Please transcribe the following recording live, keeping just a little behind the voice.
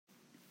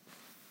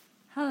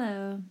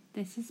Hello,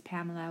 this is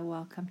Pamela.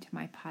 Welcome to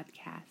my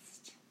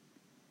podcast.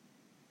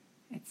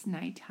 It's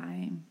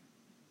nighttime.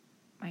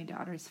 My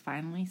daughter's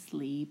finally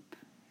asleep.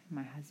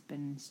 My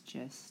husband's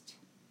just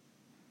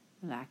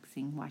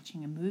relaxing,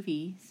 watching a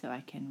movie so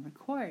I can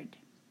record.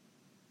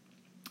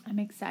 I'm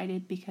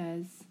excited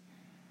because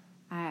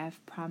I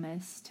have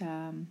promised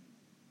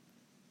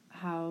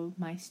how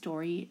my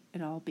story,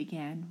 it all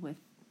began with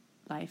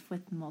life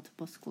with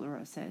multiple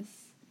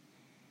sclerosis.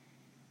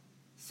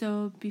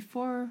 So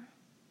before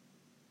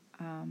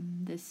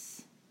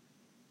this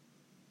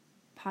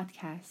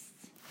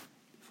podcast,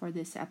 for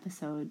this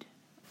episode,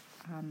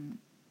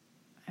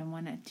 I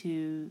wanted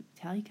to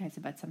tell you guys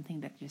about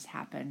something that just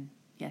happened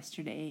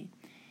yesterday,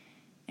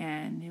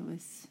 and it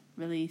was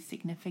really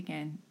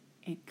significant.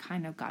 It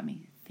kind of got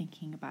me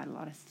thinking about a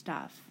lot of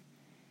stuff,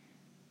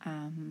 how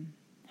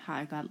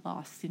I got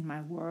lost in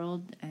my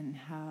world and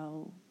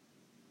how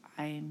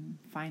I'm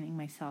finding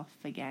myself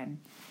again.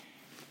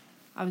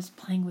 I was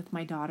playing with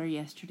my daughter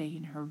yesterday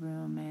in her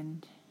room,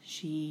 and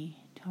she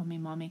told me,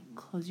 "Mommy,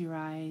 close your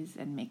eyes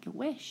and make a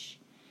wish."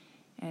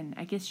 And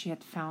I guess she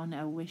had found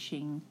a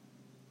wishing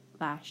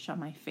lash on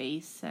my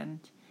face,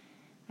 and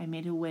I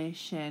made a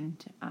wish,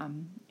 and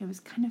it was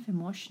kind of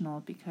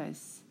emotional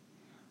because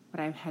what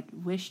I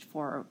had wished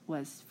for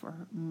was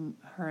for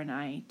her and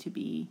I to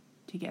be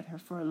together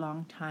for a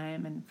long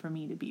time and for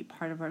me to be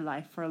part of her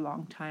life for a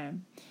long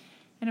time.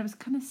 And it was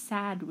kind of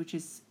sad, which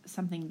is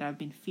something that I've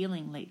been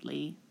feeling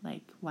lately.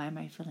 Like, why am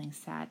I feeling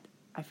sad?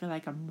 I feel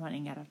like I'm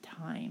running out of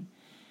time.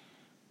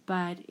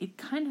 But it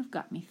kind of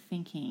got me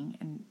thinking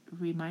and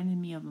reminded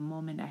me of a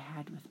moment I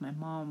had with my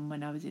mom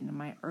when I was in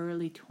my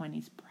early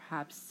 20s,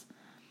 perhaps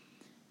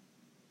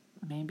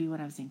maybe when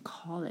I was in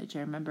college. I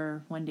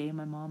remember one day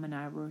my mom and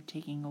I were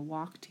taking a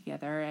walk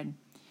together, and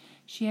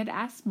she had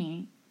asked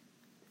me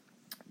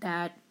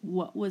that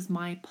what was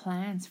my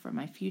plans for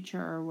my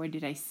future, or where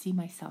did I see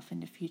myself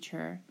in the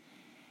future.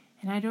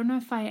 And I don't know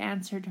if I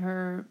answered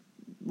her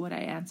what I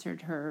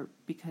answered her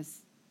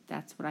because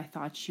that's what I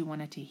thought she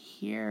wanted to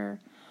hear,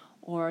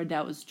 or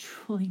that was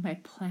truly my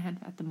plan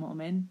at the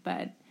moment.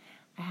 But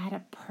I had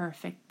a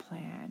perfect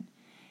plan.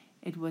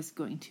 It was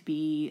going to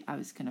be, I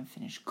was going to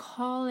finish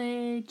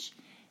college,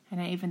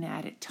 and I even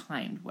had it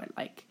timed where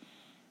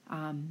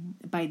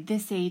by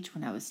this age,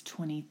 when I was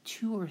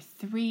 22 or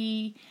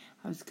 3,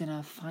 I was going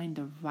to find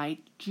the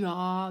right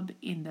job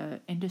in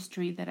the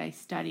industry that I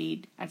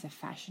studied as a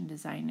fashion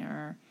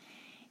designer.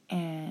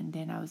 And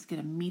then I was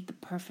going to meet the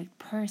perfect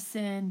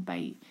person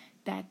by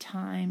that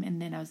time.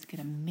 And then I was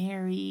going to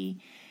marry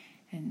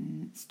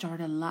and start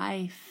a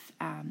life.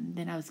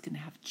 Then I was going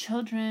to have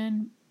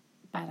children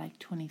by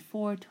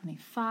 24,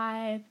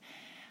 25.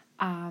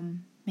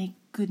 Make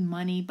good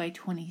money by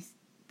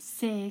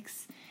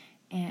 26.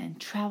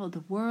 And travel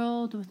the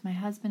world with my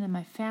husband and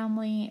my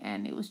family,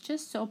 and it was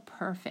just so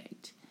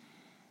perfect.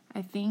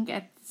 I think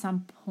at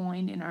some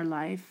point in our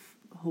life,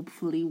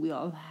 hopefully we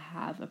all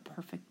have a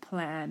perfect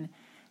plan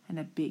and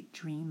a big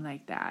dream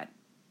like that.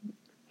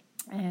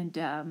 And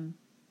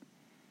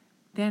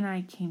then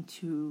I came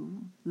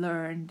to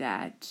learn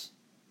that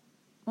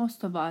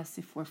most of us,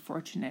 if we're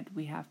fortunate,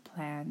 we have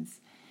plans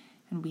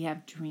and we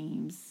have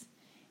dreams,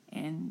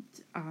 and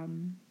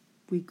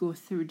we go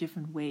through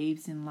different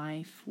waves in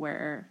life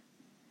where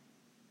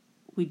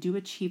we do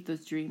achieve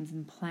those dreams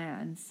and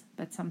plans,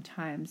 but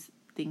sometimes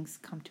things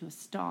come to a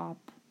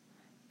stop,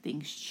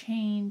 things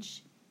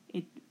change,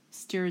 it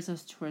steers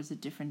us towards a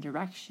different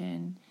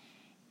direction,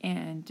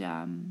 and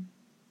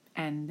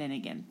then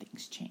again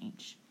things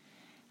change.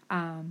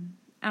 I'm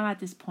at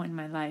this point in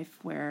my life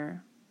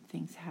where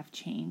things have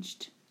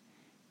changed.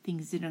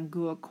 Things didn't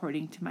go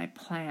according to my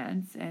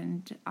plans,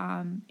 and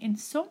in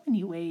so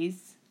many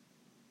ways,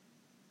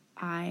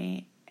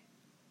 I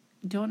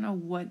don't know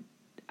what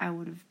I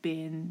would have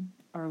been,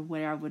 or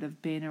where I would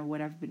have been, or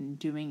what I've been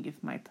doing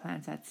if my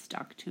plans had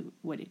stuck to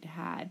what it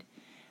had.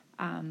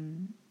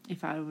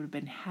 If I would have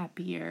been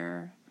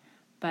happier.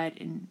 But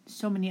in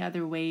so many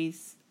other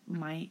ways,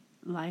 my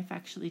life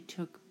actually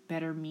took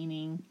better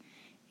meaning.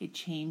 It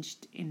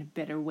changed in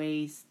better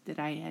ways that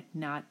I had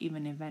not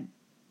even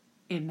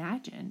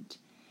imagined.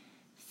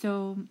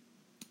 So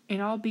it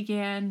all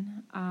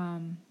began, I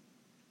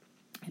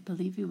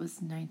believe it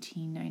was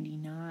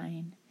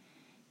 1999.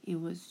 It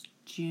was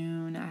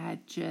June. I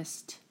had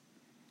just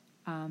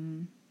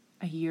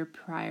a year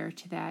prior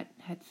to that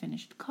had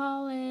finished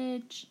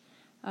college,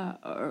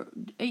 or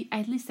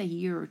at least a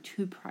year or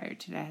two prior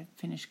to that I had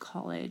finished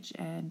college,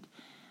 and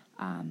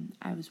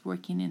I was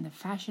working in the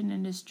fashion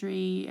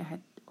industry. I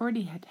had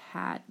already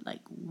had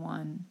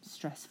one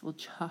stressful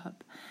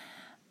job,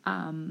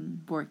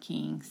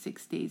 working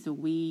 6 days a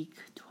week,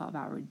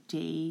 12-hour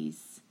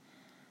days.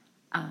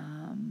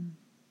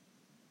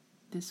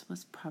 This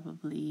was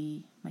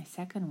probably my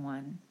second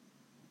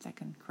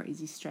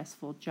crazy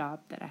stressful job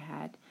that I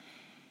had.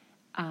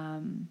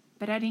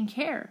 But I didn't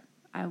care.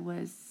 I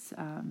was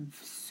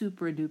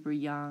super duper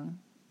young,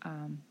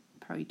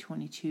 probably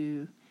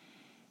 22.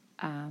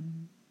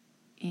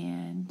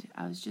 And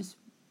I was just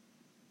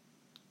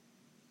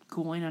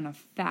going on a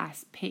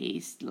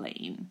fast-paced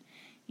lane.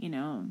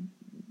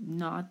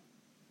 not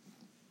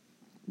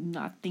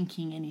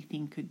thinking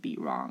anything could be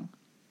wrong.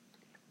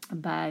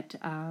 But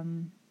I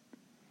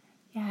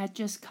had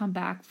just come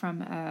back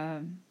from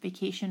a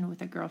vacation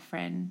with a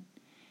girlfriend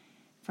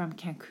from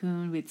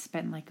Cancun. We'd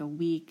spent like a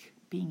week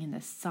being in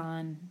the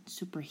sun,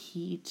 super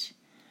heat,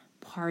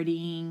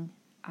 partying.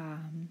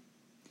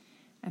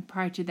 And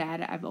prior to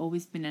that, I've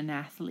always been an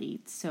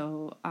athlete.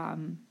 So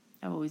I've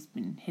always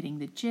been hitting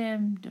the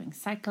gym, doing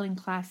cycling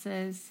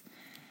classes,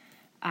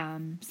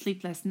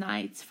 sleepless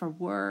nights for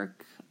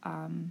work,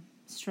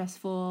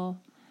 stressful.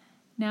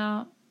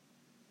 Now,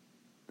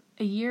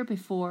 a year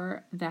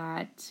before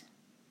that,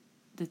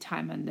 the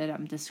time that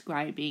I'm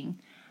describing,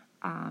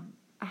 I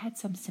had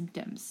some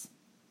symptoms.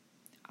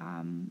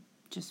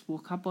 Just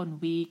woke up 1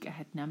 week. I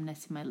had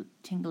numbness in my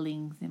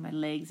tinglings in my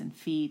legs and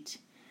feet,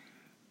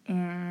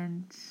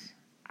 and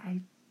I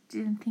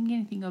didn't think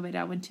anything of it.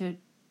 I went to a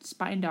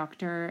spine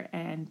doctor,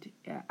 and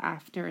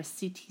after a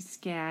CT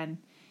scan,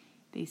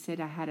 they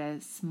said I had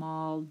a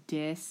small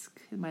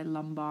disc in my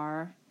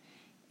lumbar,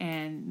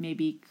 and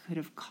maybe could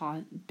have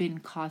been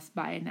caused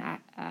by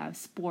a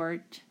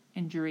sport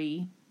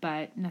injury,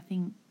 but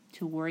nothing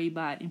to worry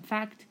about. In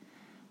fact,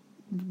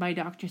 my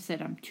doctor said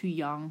I'm too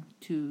young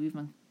to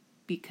even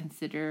be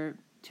considered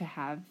to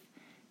have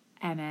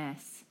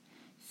MS.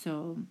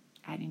 So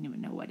I didn't even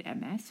know what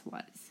MS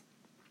was.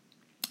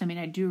 I mean,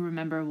 I do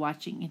remember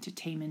watching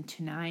Entertainment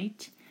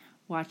Tonight,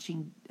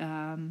 watching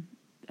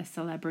a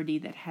celebrity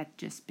that had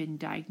just been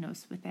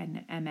diagnosed with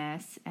an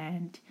MS,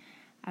 and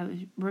I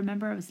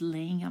was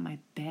laying on my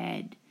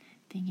bed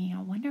thinking,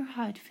 I wonder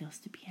how it feels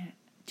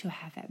to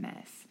have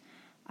MS.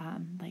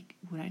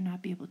 Would I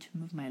not be able to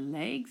move my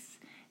legs?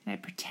 And I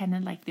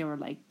pretended like they were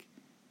like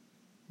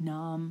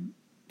numb.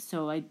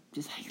 So I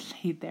just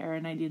laid there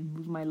and I didn't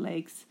move my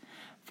legs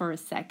for a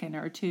second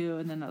or two.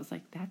 And then I was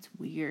like, that's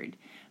weird.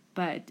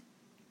 But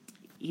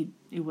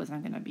it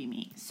wasn't going to be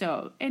me.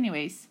 So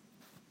anyways,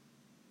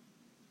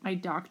 my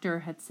doctor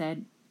had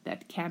said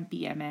that can't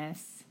be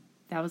MS.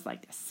 That was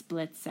like a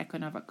split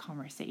second of a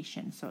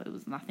conversation. So it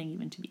was nothing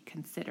even to be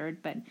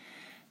considered. But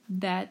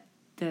that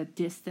the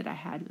disc that I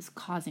had was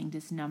causing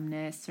this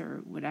numbness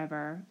or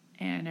whatever.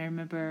 And I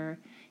remember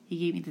he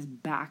gave me this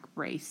back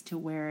brace to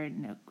wear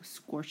in a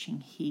scorching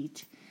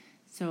heat.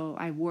 So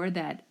I wore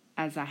that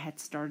as I had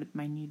started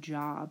my new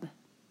job.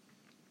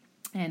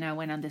 And I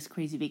went on this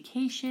crazy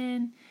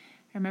vacation.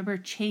 I remember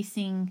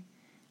chasing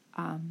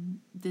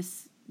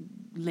this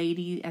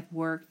lady at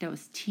work that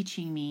was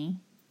teaching me,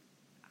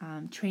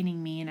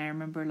 training me. And I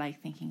remember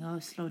like thinking, oh,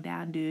 slow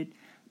down, dude.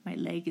 My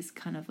leg is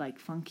kind of like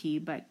funky,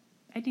 but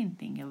I didn't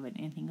think of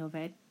anything of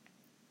it.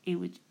 It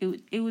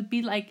would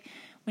be like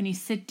when you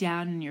sit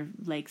down and your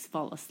legs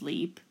fall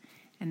asleep,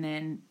 and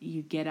then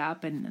you get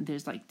up and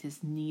there's like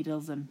this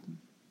needles and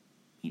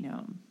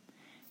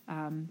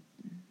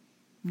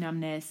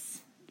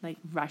numbness, like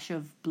rush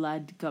of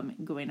blood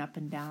going up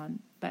and down.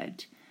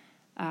 But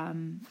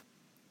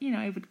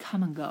it would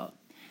come and go.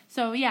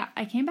 So yeah,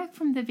 I came back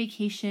from the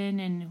vacation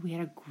and we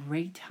had a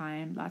great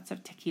time, lots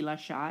of tequila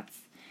shots,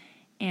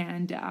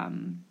 and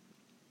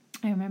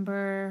I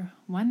remember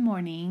one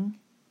morning,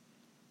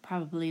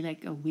 probably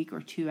like a week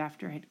or two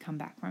after I had come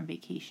back from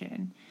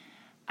vacation,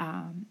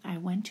 I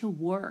went to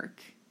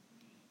work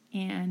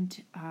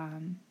and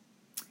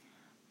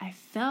I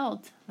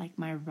felt like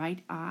my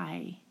right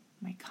eye,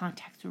 my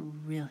contacts were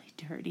really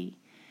dirty.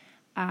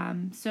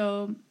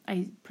 So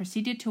I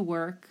proceeded to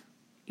work.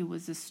 It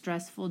was a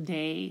stressful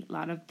day, a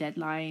lot of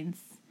deadlines.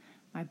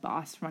 My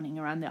boss running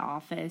around the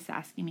office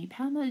asking me,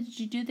 Pamela, did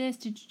you do this?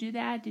 Did you do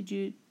that? Did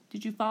you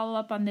follow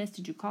up on this?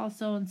 Did you call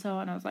so-and-so?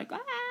 And I was like,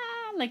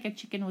 like a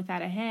chicken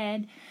without a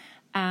head.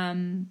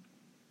 I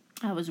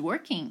was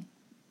working.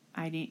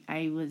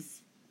 I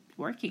was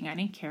working. I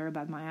didn't care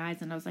about my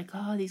eyes. And I was like,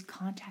 oh, these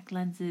contact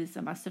lenses,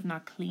 I must have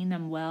not cleaned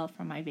them well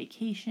from my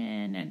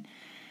vacation. And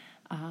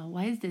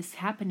why is this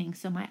happening?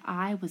 So my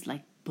eye was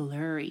like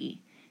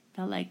blurry.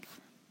 Felt like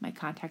my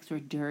contacts were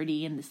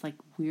dirty and this like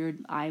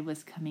weird eye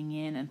was coming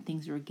in and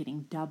things were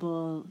getting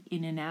double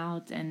in and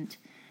out. And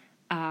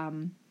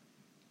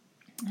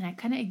I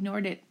kind of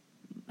ignored it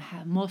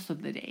most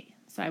of the day.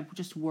 So I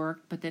just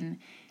worked, but then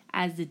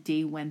as the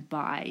day went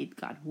by, it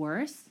got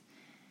worse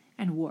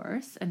and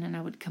worse. And then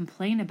I would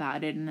complain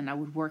about it, and then I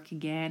would work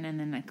again, and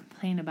then I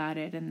complain about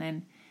it, and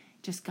then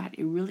it just got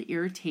really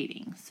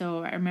irritating.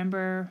 So I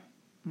remember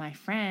my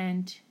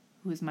friend,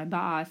 who was my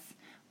boss,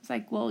 was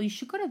like, well, you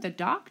should go to the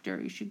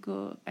doctor. You should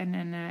go. And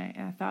then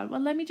I thought,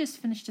 well, let me just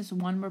finish this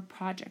one more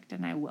project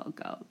and I will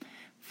go.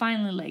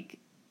 Finally, like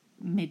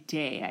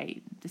midday,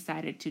 I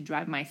decided to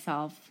drive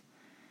myself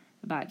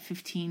about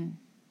 15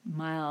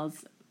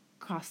 miles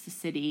across the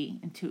city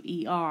into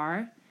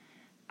ER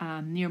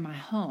near my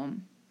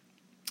home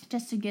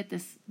just to get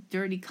this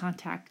dirty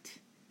contact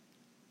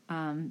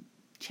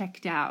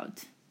checked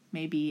out.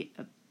 Maybe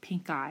a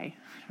pink eye.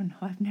 I don't know.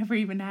 I've never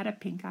even had a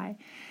pink eye.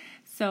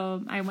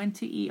 So I went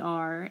to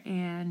ER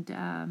and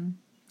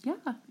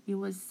it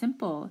was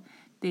simple.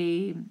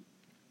 They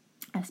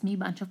asked me a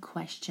bunch of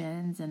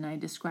questions and I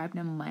described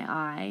them my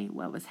eye,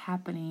 what was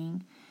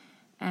happening.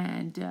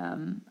 And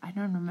I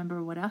don't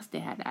remember what else they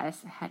had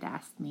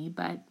asked me,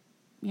 but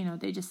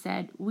they just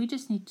said, we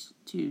just need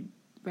to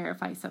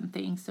verify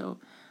something, so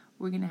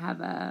we're gonna have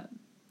a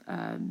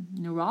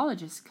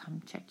neurologist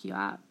come check you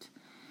out.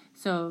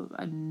 So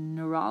a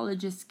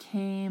neurologist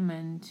came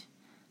and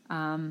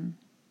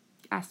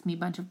asked me a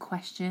bunch of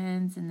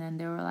questions, and then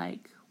they were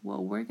like,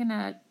 well, we're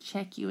gonna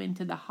check you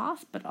into the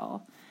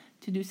hospital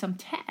to do some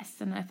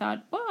tests. And I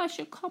thought, well, I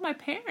should call my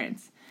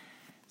parents.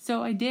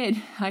 So I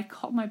did. I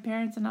called my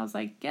parents and I was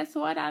like, guess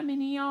what? I'm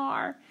in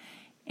ER.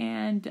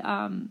 And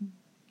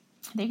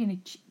they're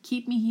going to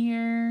keep me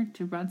here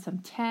to run some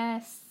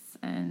tests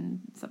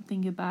and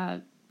something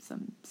about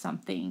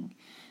something.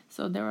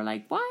 So they were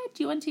like, what?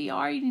 You went to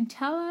ER? You didn't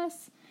tell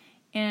us?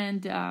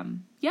 And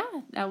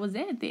that was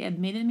it. They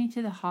admitted me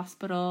to the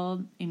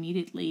hospital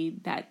immediately.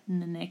 The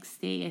next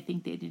day, I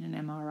think they did an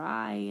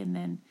MRI. And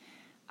then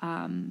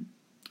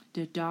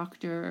the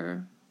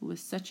doctor, who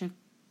was such a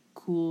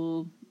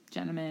cool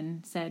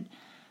gentleman, said,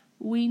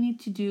 we need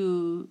to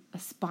do a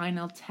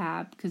spinal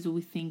tap because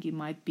we think it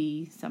might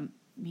be some,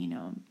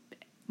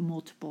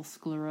 multiple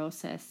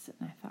sclerosis.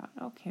 And I thought,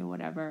 okay,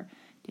 whatever.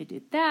 They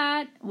did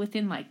that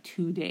within like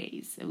 2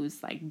 days. It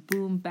was like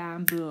boom,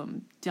 bam,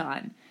 boom,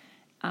 done.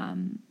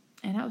 And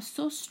I was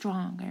so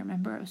strong. I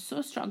remember I was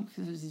so strong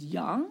because I was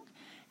young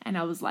and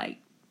I was like,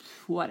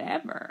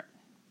 whatever,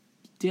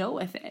 deal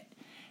with it.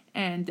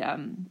 And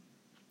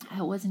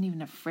I wasn't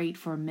even afraid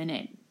for a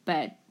minute.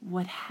 But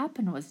what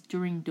happened was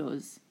during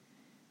those,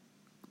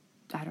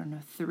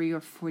 3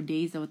 or 4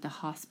 days at the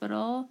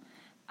hospital,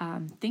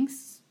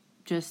 things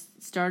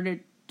just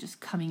started just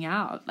coming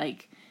out.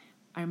 Like,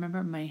 I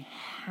remember my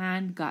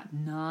hand got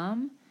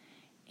numb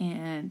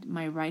and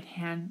my right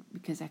hand,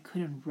 because I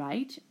couldn't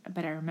write,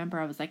 but I remember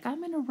I was like, I'm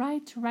going to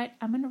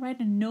write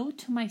a note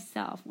to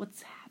myself,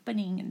 what's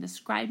happening, and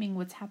describing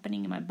what's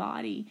happening in my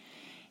body.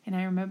 And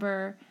I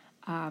remember,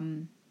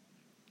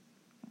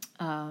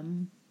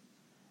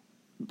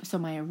 so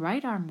my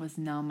right arm was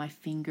numb, my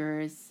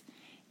fingers,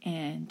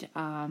 and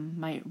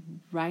my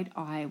right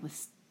eye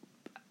was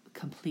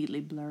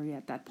completely blurry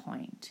at that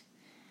point.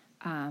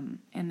 And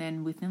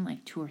then within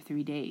like 2 or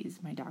 3 days,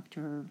 my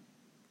doctor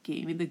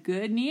gave me the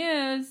good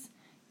news.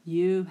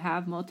 You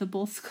have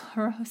multiple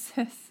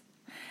sclerosis.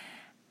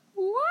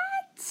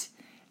 What?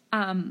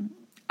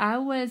 I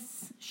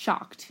was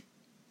shocked.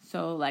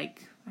 So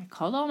like I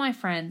called all my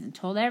friends and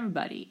told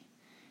everybody.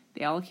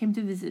 They all came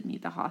to visit me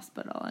at the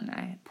hospital, and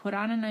I put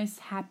on a nice,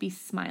 happy,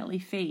 smiley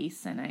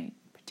face, and I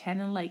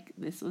pretended like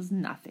this was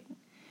nothing.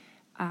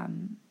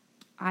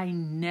 I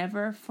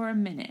never for a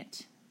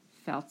minute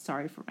felt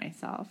sorry for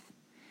myself.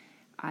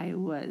 I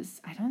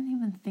don't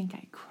even think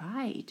I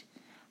cried.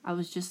 I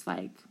was just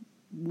like,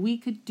 we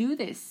could do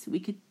this.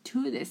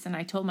 And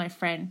I told my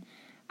friend,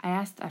 I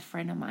asked a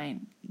friend of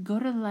mine, go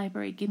to the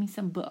library, give me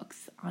some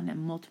books on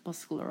multiple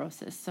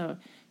sclerosis. So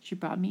she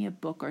brought me a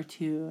book or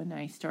two, and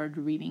I started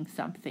reading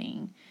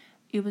something.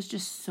 It was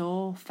just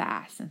so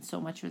fast and so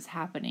much was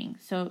happening.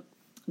 So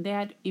they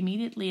had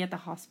immediately at the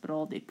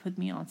hospital, they put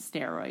me on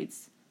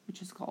steroids,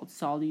 which is called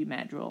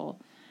Solu-Medrol,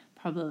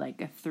 probably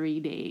like a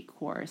 3-day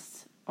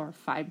course or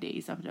 5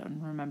 days. I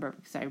don't remember,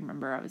 because I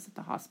remember I was at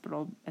the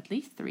hospital at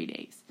least 3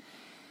 days.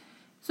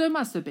 So it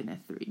must have been a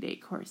 3-day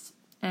course.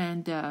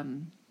 And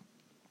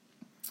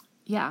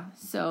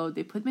so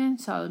they put me on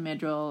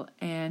Solu-Medrol,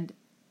 and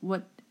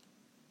what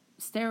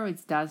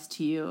steroids does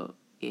to you,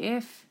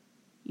 if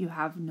you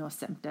have no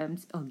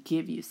symptoms, it'll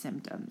give you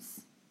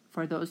symptoms.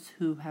 For those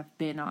who have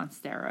been on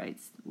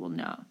steroids will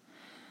know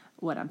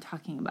what I'm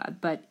talking about.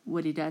 But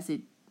what it does,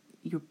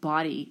 your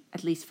body,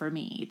 at least for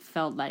me, it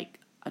felt like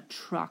a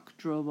truck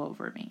drove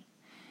over me.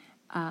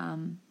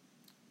 And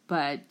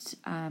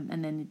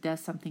then it does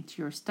something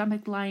to your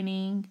stomach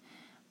lining.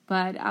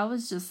 But I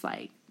was just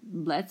like,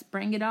 let's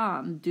bring it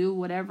on, do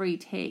whatever it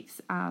takes.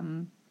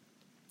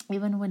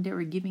 Even when they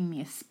were giving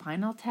me a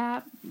spinal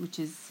tap, which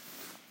is,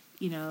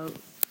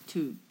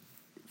 to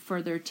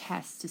further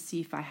test to see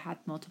if I had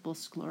multiple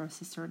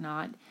sclerosis or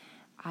not,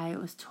 I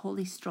was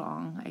totally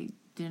strong. I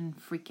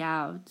didn't freak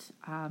out.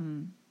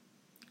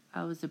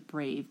 I was a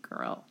brave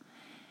girl.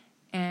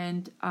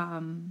 And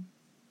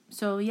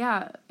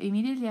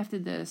immediately after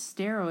the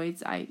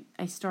steroids,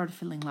 I started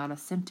feeling a lot of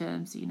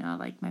symptoms,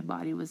 like my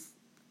body was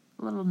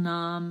a little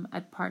numb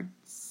at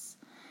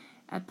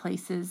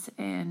places,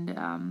 and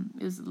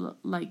it was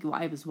like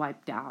I was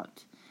wiped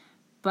out.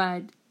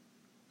 But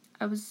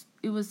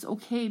it was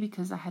okay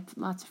because I had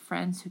lots of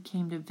friends who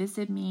came to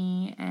visit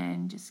me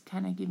and just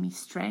kind of give me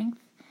strength.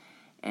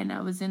 And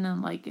I was in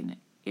an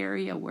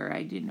area where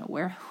I didn't know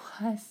where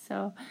I was,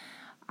 so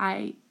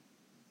I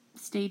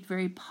stayed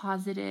very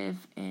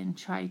positive and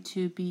tried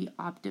to be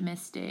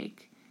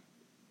optimistic,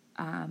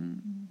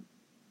 and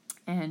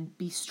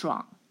be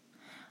strong.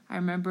 I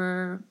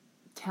remember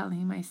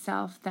telling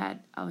myself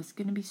that I was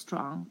going to be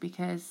strong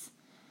because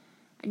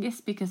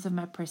of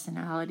my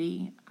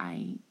personality.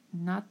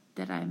 Not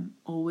that I'm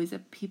always a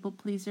people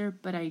pleaser,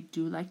 but I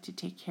do like to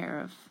take care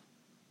of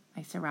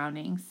my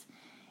surroundings.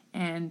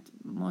 And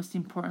most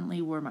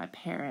importantly were my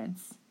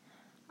parents.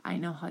 I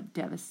know how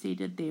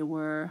devastated they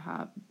were,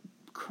 how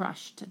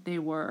crushed they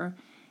were,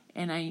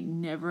 and I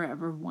never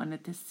ever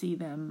wanted to see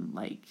them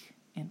like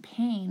in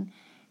pain.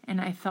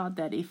 And I thought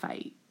that if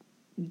I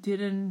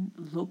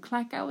didn't look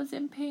like I was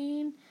in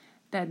pain,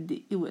 that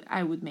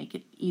I would make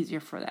it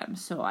easier for them.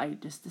 So I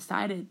just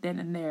decided then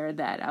and there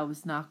that I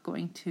was not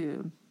going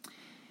to,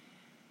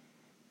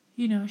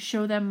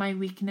 show them my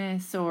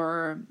weakness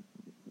or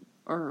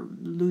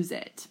lose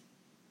it.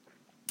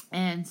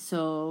 And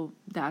so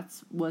that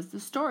was the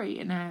story.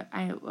 And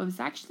I was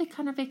actually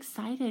kind of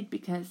excited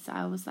because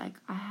I was like,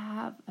 I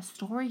have a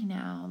story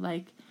now.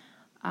 Like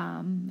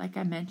I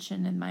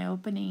mentioned in my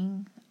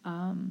opening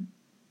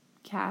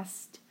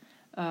podcast,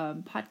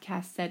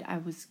 said I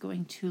was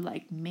going to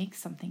like make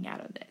something out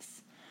of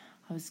this.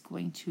 I was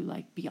going to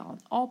like be on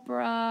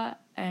Oprah,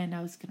 and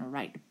I was going to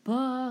write a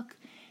book,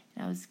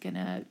 and I was going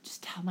to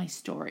just tell my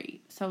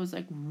story. So I was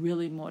like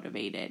really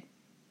motivated.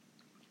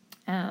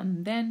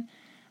 Then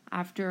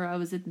after I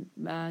was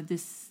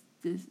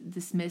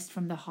dismissed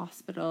from the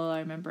hospital, I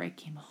remember I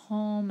came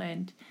home,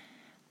 and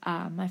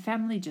my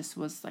family just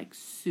was like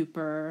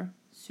super,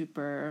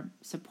 super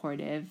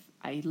supportive.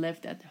 I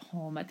lived at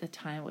home at the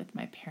time with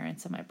my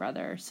parents and my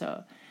brother.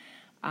 So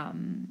I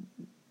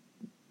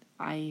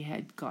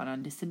had gone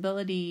on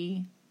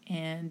disability,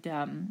 and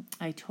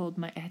I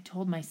had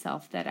told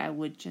myself that I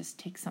would just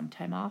take some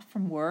time off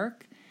from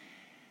work.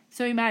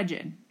 So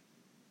imagine,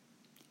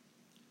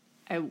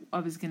 I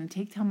was going to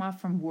take time off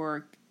from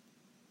work,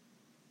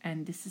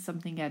 and this is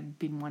something I'd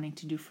been wanting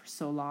to do for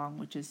so long,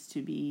 which is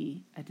to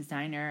be a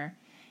designer,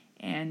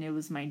 and it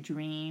was my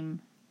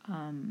dream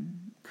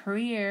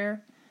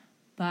career,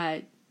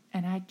 and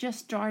I just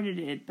started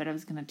it, but I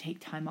was going to take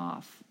time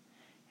off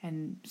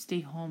and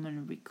stay home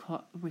and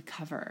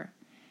recover.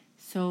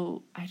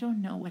 So I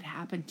don't know what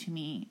happened to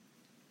me.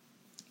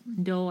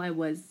 Though I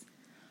was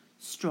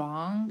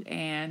strong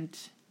and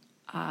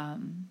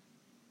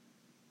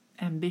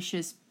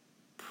ambitious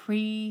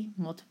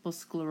pre-multiple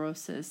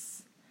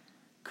sclerosis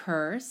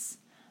curse,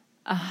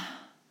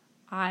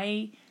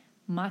 I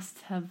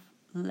must have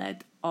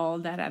let all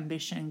that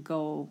ambition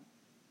go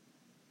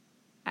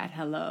at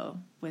hello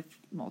with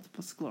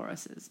multiple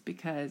sclerosis,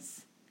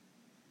 because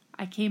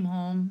I came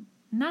home,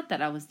 not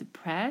that I was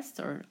depressed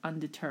or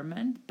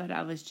undetermined, but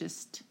I was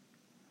just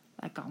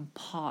like on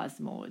pause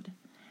mode,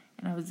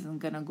 and I wasn't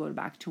going to go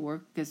back to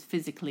work because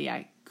physically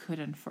I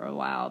couldn't for a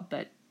while,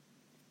 but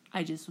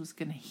I just was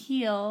going to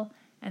heal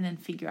and then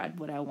figure out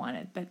what I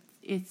wanted. But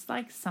it's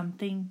like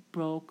something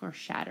broke or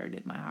shattered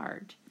in my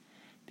heart,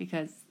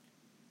 because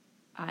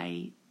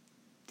I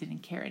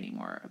didn't care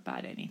anymore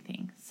about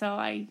anything. So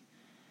I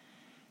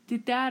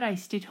did that. I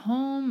stayed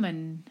home,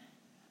 and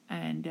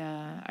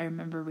I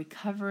remember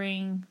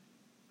recovering,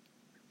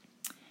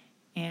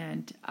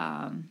 and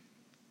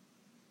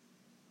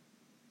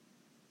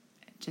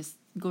just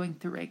going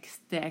through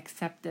the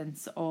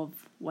acceptance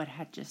of what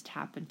had just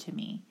happened to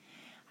me.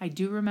 I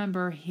do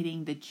remember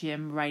hitting the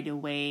gym right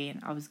away,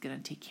 and I was going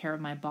to take care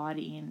of my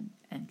body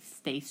and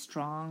stay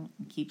strong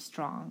and keep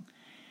strong.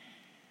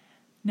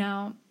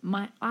 Now,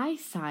 my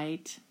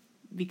eyesight,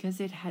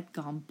 because it had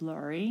gone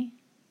blurry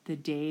the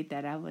day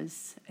that I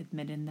was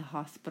admitted in the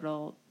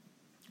hospital,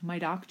 my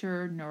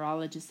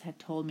neurologist had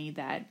told me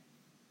that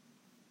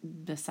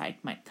the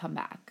sight might come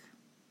back.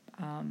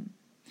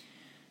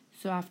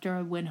 So after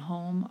I went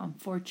home,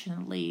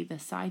 unfortunately, the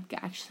sight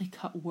actually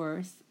got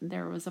worse.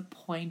 There was a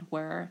point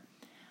where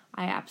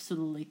I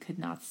absolutely could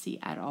not see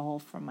at all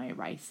from my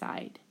right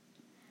side,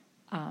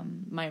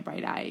 my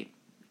right eye.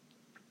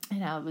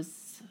 And I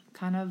was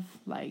kind of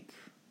like,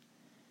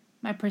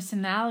 my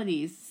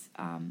personalities,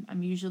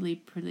 I'm usually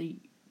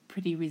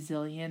pretty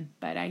resilient,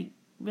 but I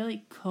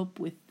really cope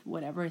with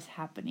whatever is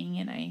happening,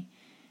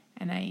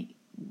 and I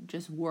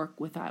just work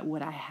with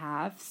what I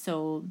have.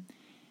 So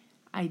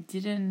I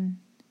didn't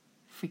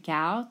freak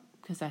out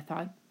because I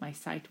thought my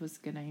sight was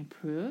going to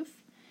improve,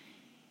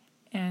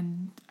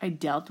 and I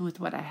dealt with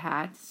what I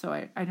had. So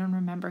I don't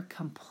remember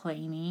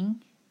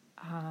complaining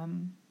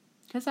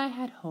because I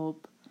had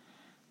hope.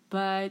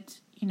 But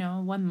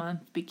 1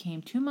 month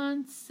became 2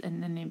 months,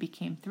 and then it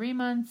became 3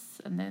 months,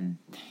 and then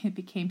it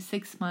became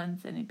 6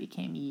 months, and it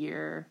became a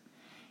year,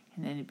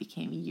 and then it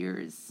became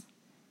years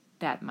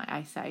that my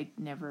eyesight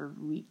never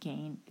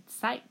regained its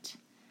sight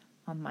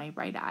on my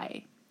right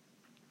eye.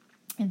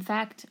 In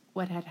fact,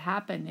 what had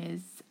happened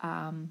is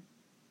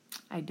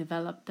I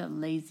developed a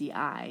lazy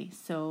eye.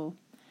 So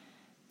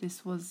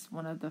this was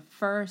one of the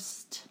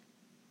first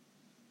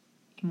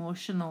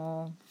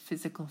emotional,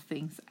 physical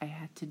things I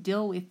had to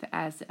deal with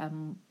as a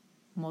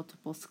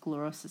multiple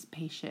sclerosis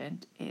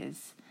patient,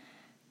 is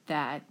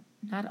that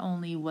not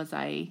only was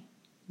I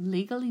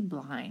legally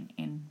blind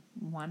in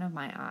one of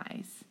my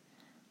eyes,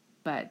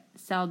 but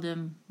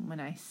seldom when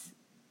I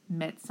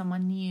met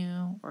someone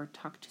new or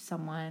talked to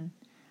someone,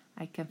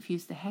 I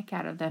confused the heck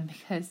out of them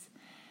because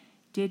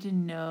they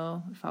didn't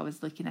know if I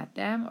was looking at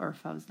them or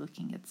if I was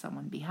looking at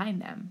someone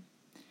behind them,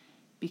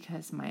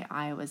 because my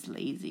eye was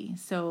lazy.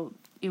 So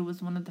it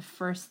was one of the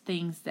first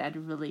things that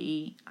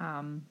really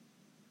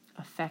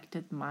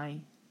affected my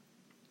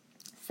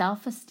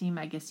self-esteem,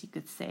 I guess you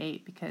could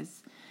say,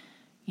 because,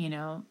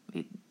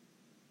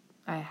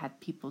 I had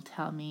people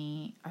tell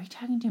me, "Are you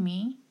talking to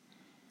me?"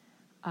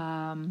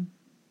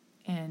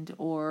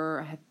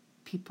 Or I had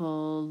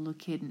people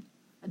look in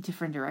a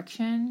different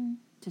direction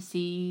to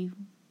see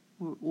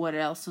what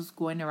else was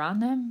going around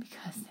them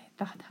because they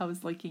thought I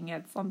was looking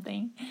at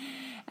something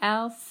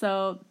else.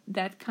 So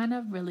that kind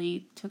of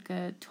really took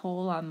a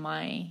toll on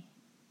my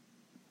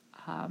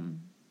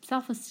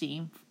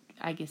self-esteem,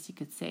 I guess you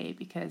could say,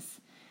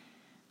 because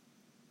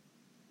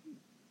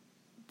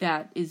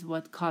that is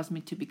what caused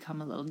me to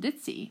become a little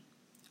ditzy.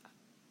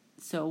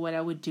 So what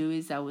I would do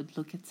is I would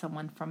look at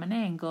someone from an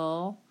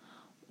angle,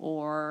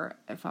 or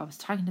if I was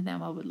talking to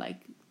them, I would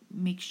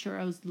make sure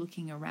I was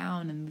looking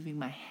around and moving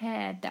my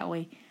head. That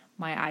way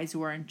my eyes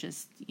weren't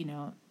just,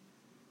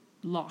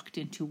 locked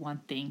into one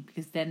thing,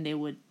 because then they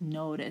would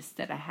notice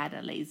that I had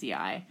a lazy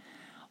eye.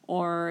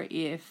 Or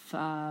if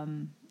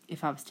I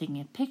was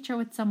taking a picture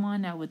with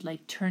someone, I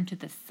would turn to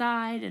the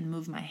side and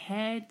move my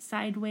head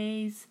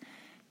sideways.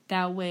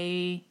 That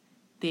way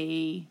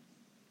they,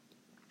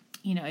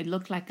 it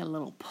looked like a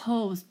little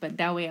pose, but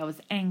that way I was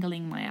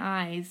angling my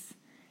eyes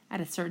at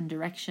a certain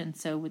direction,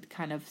 so it would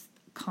kind of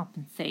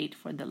compensate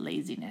for the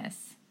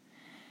laziness.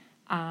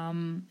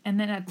 And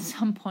then at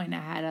some point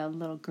I had a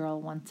little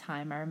girl one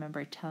time, I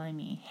remember telling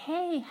me,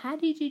 "Hey, how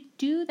did you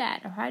do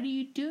that?" Or "How are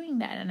you doing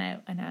that?" And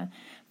I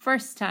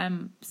first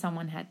time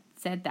someone had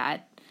said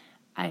that,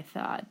 I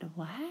thought,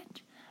 "What?"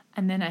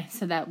 And then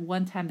so that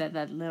one time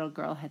that little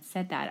girl had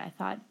said that, I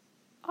thought,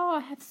 "Oh,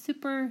 I have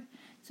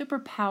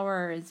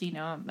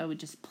superpowers," I would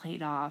just play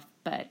it off.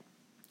 But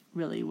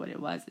really what it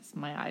was is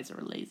my eyes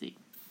were lazy.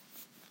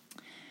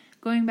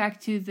 Going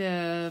back to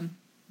the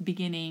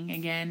beginning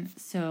again,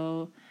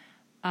 so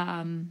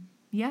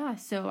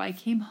I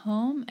came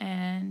home,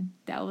 and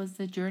that was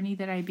the journey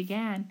that I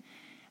began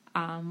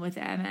with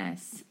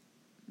MS.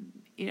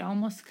 It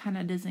almost kind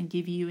of doesn't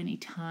give you any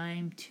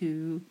time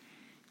to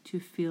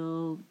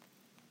feel,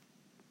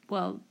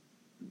 well,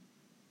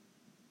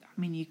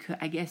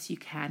 I guess you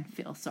can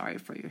feel sorry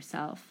for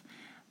yourself,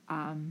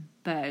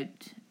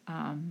 but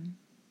then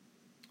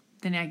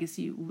I guess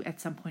you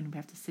at some point we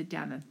have to sit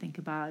down and think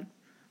about,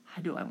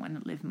 how do I want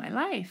to live my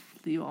life?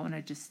 Do I want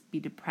to just be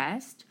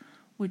depressed?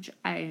 Which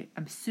I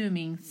am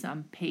assuming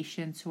some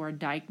patients who are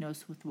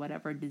diagnosed with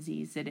whatever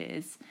disease it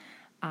is,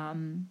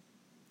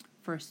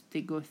 first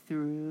they go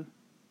through,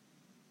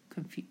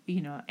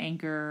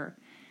 anger.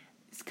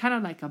 It's kind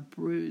of like a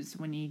bruise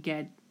when you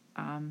get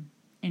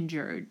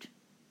injured.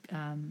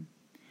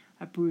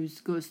 A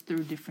bruise goes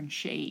through different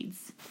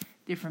shades,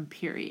 different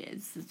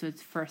periods. So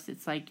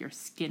it's like your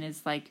skin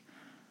is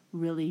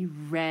really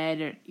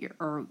red,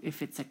 or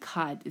if it's a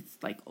cut, it's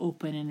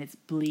open and it's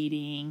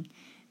bleeding.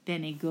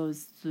 Then it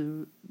goes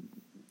through,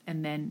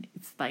 and then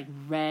it's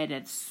red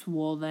and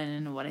swollen,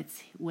 and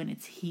when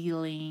it's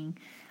healing,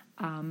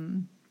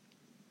 and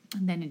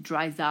then it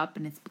dries up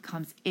and it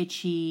becomes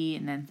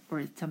itchy, or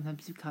it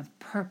sometimes becomes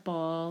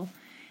purple,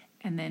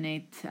 and then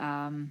it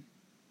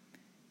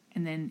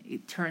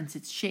turns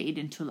its shade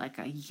into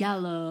a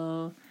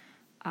yellow.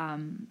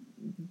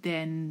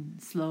 Then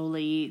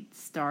slowly it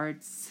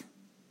starts.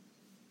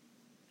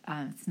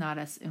 It's not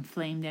as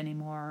inflamed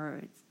anymore.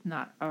 It's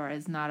not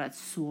as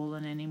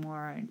swollen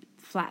anymore. It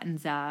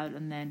flattens out,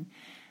 and then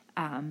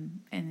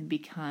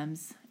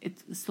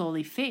it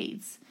slowly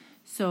fades.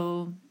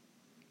 So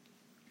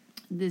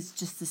this is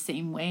just the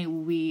same way.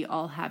 We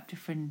all have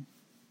different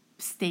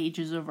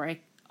stages of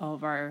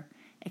our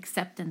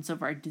acceptance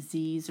of our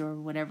disease or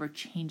whatever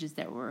changes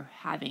that we're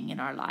having in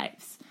our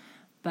lives.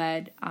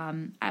 But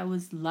I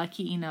was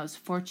lucky and I was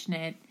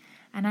fortunate,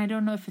 and I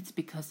don't know if it's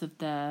because of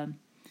the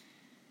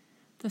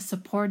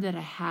support that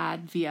I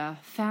had via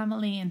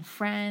family and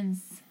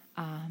friends,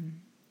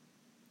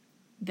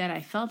 that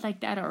I felt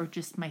like that, or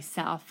just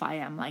myself, I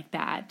am like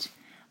that.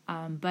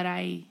 But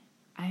I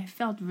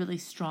felt really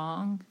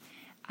strong,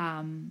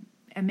 and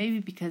maybe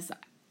because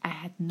I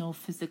had no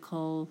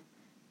physical,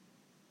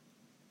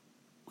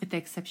 with the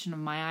exception of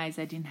my eyes,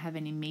 I didn't have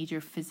any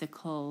major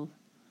physical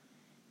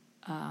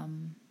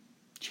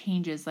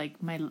changes.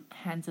 My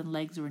hands and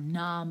legs were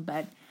numb,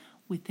 but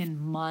within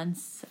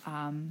months,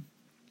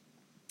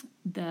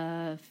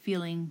 the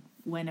feeling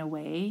went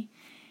away,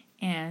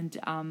 and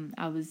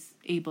I was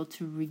able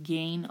to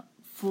regain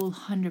full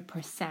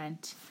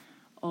 100%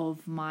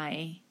 of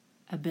my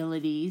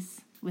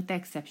abilities, with the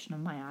exception of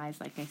my eyes,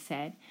 like I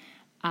said.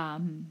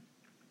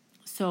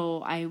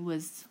 So I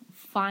was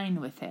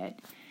fine with it.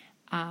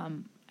 I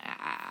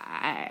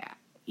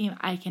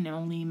can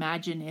only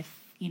imagine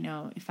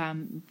if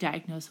I'm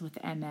diagnosed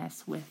with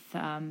MS, with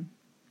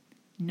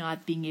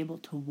not being able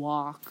to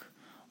walk,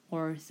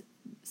 or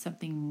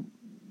something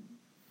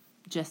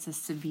just as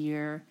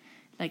severe,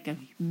 like a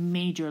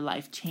major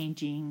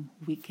life-changing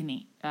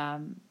weakening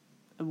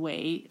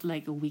way,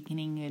 like a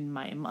weakening in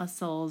my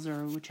muscles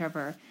or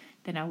whichever,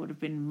 then I would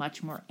have been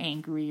much more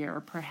angrier,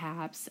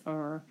 perhaps,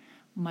 or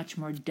much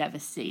more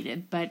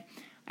devastated. But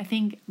I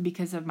think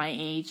because of my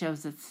age, I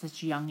was at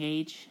such a young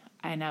age,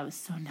 and I was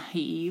so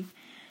naive,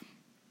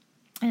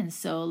 And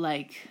so,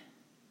 like,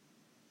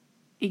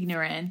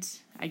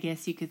 ignorant, I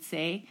guess you could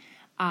say,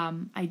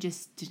 I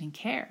just didn't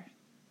care.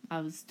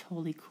 I was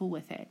totally cool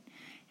with it.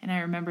 And I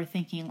remember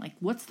thinking, like,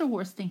 what's the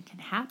worst thing can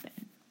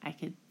happen? I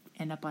could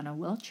end up on a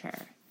wheelchair,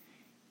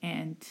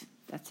 and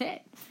that's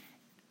it.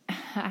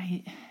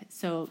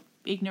 So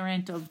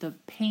ignorant of the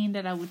pain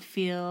that I would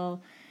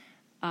feel,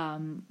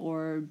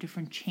 or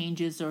different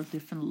changes or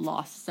different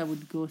losses I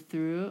would go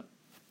through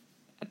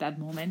at that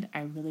moment.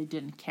 I really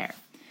didn't care.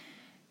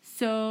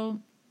 So,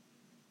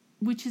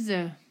 which is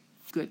a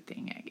good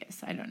thing, I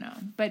guess. I don't know.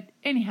 But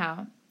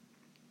anyhow,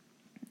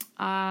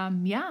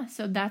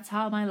 so that's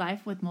how my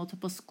life with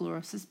multiple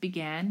sclerosis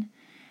began.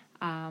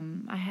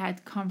 I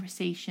had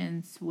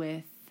conversations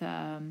with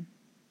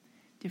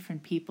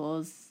different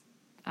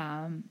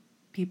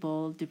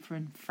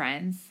different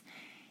friends.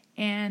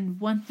 And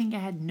one thing I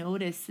had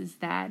noticed is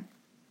that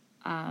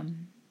I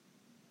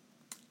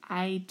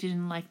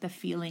didn't like the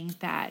feeling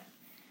that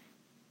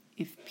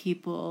if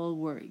people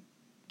were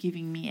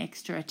giving me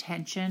extra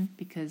attention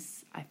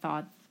because I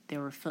thought they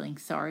were feeling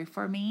sorry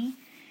for me.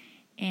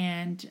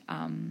 And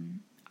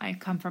I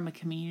come from a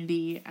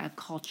community, a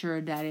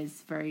culture that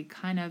is very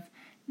kind of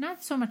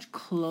not so much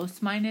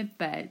close-minded,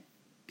 but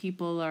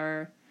people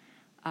are,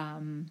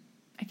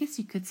 I guess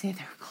you could say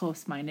they're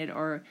close-minded,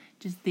 or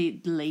just they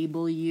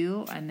label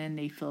you and then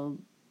they feel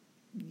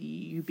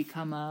you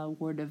become a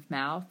word of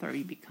mouth, or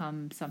you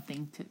become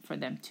something for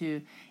them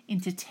to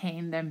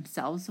entertain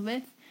themselves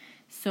with.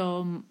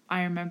 So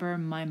I remember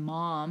my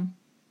mom,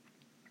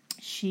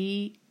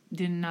 she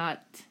did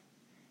not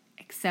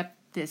accept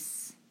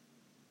this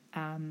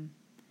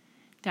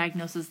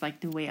diagnosis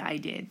like the way I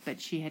did, but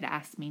she had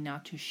asked me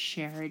not to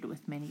share it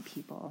with many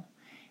people.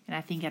 And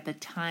I think at the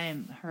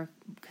time her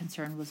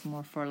concern was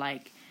more for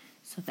like,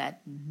 so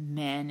that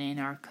men in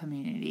our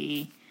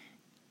community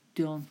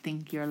don't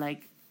think you're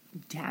like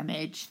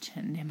damaged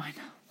and they might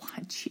not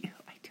want you.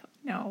 I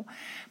don't know.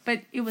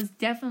 But it was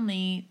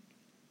definitely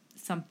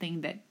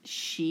something that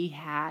she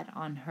had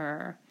on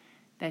her,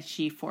 that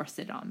she forced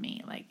it on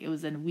me. Like, it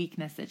was a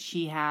weakness that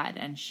she had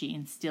and she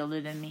instilled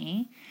it in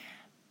me.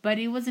 But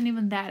it wasn't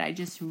even that. I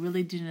just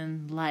really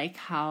didn't like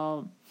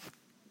how,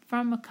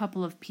 from a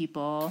couple of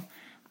people,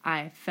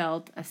 I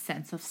felt a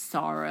sense of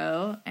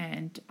sorrow,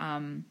 and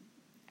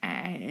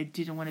I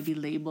didn't want to be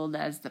labeled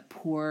as the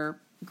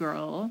poor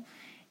girl.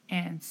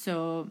 And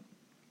so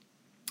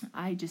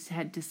I just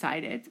had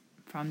decided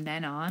from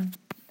then on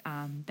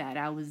that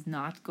I was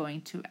not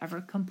going to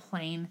ever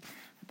complain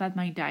about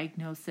my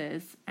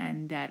diagnosis,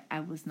 and that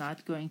I was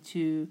not going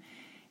to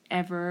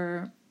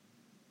ever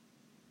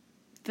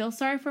feel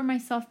sorry for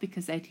myself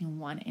because I didn't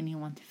want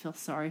anyone to feel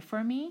sorry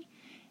for me.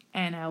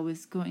 And I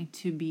was going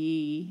to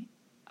be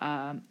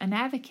an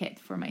advocate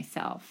for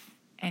myself,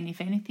 and if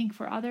anything,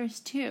 for others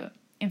too.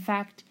 In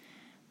fact,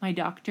 my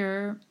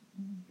doctor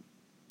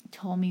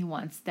told me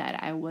once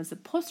that I was a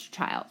poster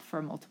child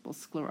for multiple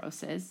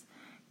sclerosis,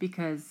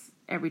 because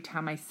every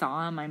time I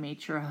saw him, I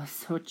made sure I was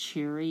so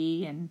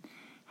cheery and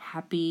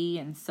happy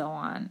and so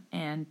on.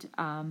 And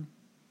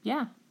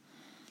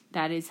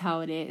that is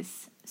how it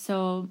is.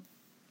 So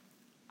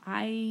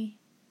I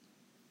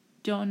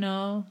don't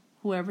know,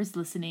 whoever's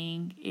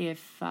listening,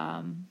 if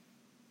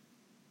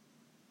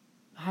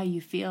how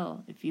you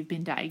feel, if you've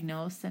been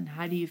diagnosed, and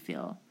how do you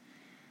feel?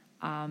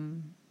 Are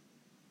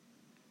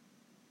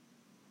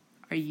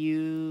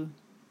you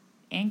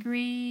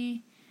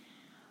angry?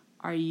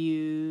 Are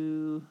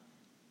you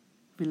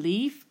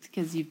relieved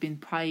because you've been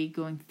probably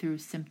going through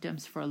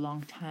symptoms for a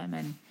long time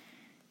and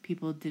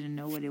people didn't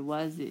know what it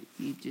was?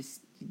 You just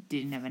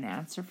didn't have an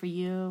answer for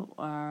you,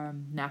 or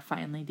now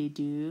finally they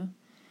do.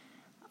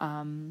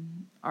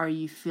 Are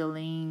you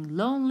feeling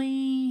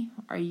lonely?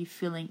 Are you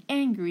feeling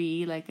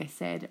angry, like I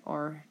said,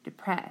 or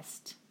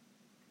depressed?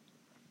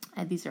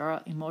 And these are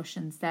all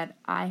emotions that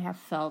I have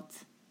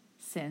felt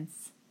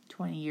since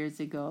 20 years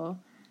ago,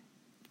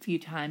 a few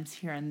times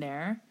here and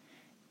there,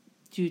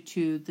 due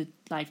to the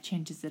life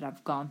changes that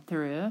I've gone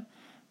through.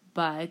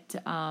 But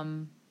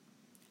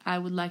I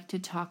would like to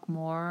talk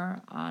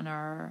more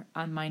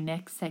on my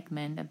next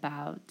segment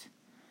about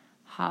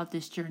how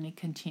this journey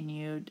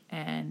continued,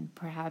 and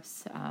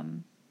perhaps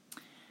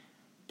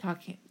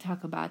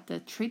talk about the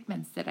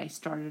treatments that I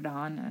started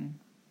on,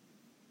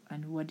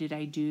 and what did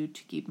I do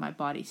to keep my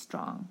body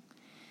strong.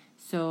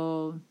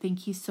 So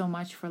thank you so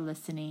much for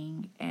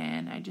listening,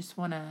 and I just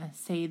want to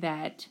say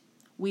that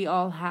we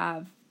all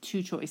have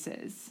two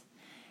choices.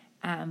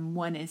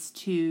 One is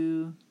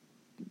to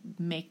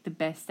make the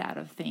best out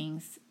of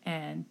things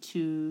and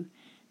to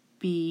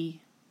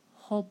be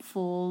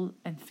hopeful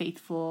and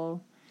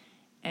faithful,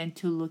 and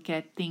to look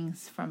at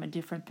things from a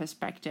different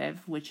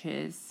perspective, which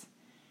is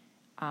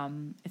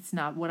it's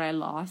not what I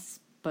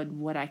lost, but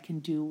what I can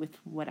do with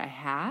what I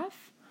have.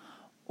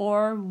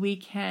 Or we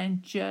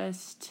can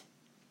just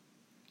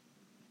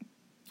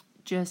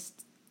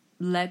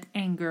let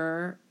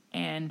anger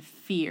and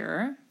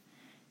fear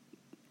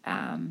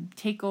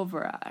take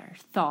over our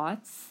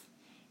thoughts,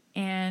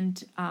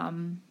 and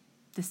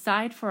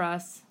decide for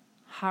us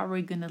how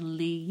we're going to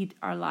lead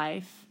our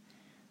life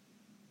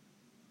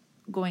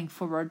going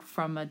forward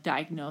from a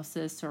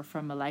diagnosis or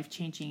from a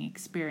life-changing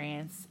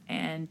experience,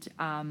 and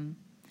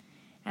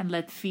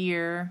let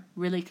fear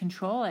really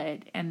control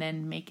it, and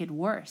then make it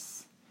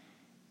worse,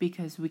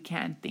 because we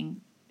can't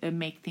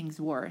make things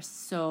worse.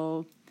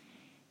 So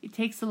it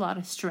takes a lot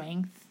of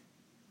strength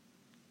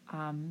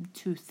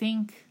to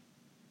think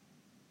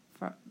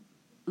for,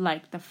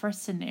 like the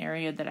first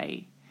scenario that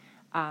I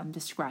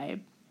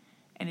described,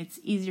 and it's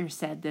easier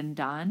said than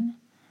done,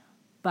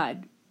 but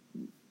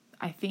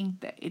I think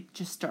that it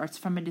just starts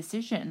from a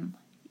decision.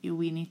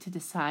 We need to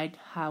decide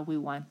how we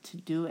want to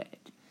do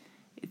it.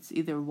 It's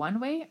either one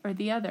way or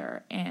the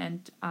other.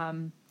 And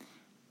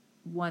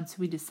once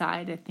we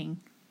decide, I think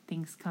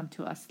things come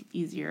to us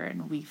easier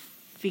and we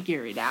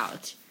figure it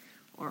out,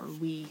 or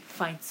we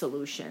find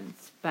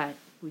solutions. But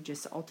we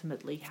just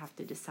ultimately have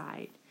to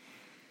decide.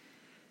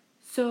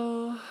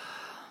 So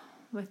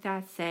with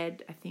that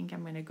said, I think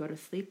I'm going to go to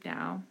sleep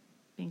now.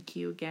 Thank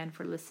you again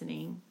for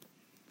listening.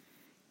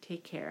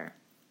 Take care.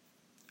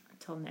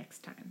 Until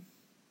next time.